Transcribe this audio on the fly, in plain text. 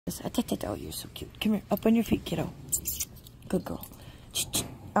Oh, you're so cute. Come here, up on your feet, kiddo. Good girl.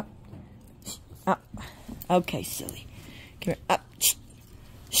 Up. Up. Okay, silly. Come here, up.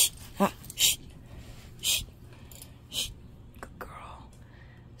 Good girl.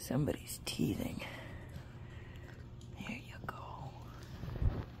 Somebody's teething. There you go.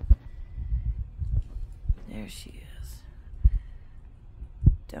 There she is.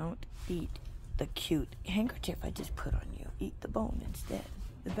 Don't eat the cute handkerchief I just put on you. Eat the bone instead.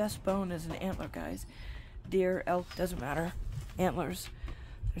 The best bone is an antler, guys. Deer, elk, doesn't matter. Antlers.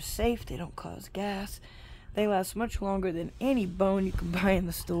 They're safe. They don't cause gas. They last much longer than any bone you can buy in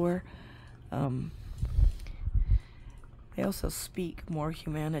the store. They also speak more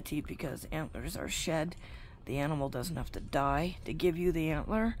humanity because antlers are shed. The animal doesn't have to die to give you the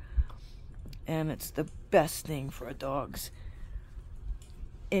antler. And it's the best thing for a dog's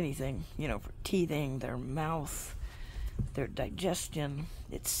anything, you know, for teething, their mouth, their digestion.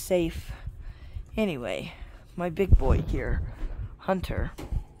 It's safe. Anyway, my big boy here, Hunter,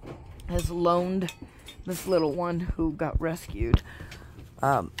 has loaned this little one who got rescued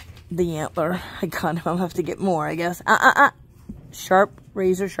the antler. I got him. I'll have to get more, I guess. Sharp,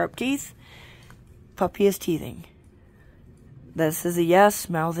 razor sharp teeth. Puppy is teething. This is a yes,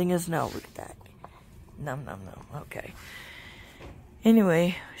 mouthing is no. Look at that. Num, num, num. Okay.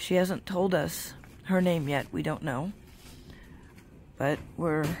 Anyway, she hasn't told us her name yet. We don't know. But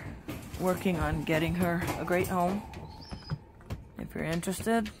we're working on getting her a great home. If you're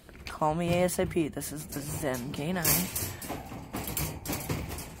interested, call me ASAP. This is the ZenK9.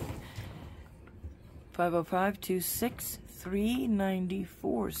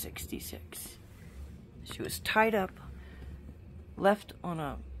 505-263-9466. She was tied up, left on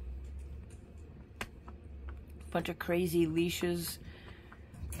a bunch of crazy leashes,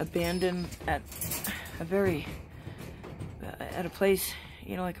 abandoned at a place,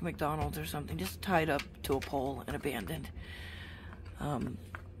 you know, like a McDonald's or something, just tied up to a pole and abandoned.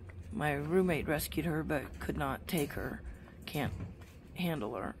 My roommate rescued her, but could not take her, can't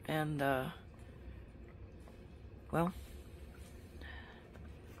handle her, and well,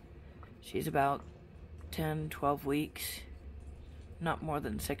 she's about 10, 12 weeks, not more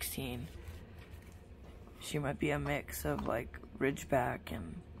than 16. She might be a mix of like Ridgeback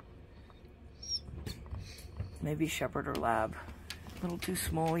and maybe Shepherd or Lab. A little too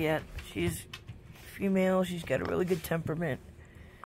small yet. She's female, she's got a really good temperament.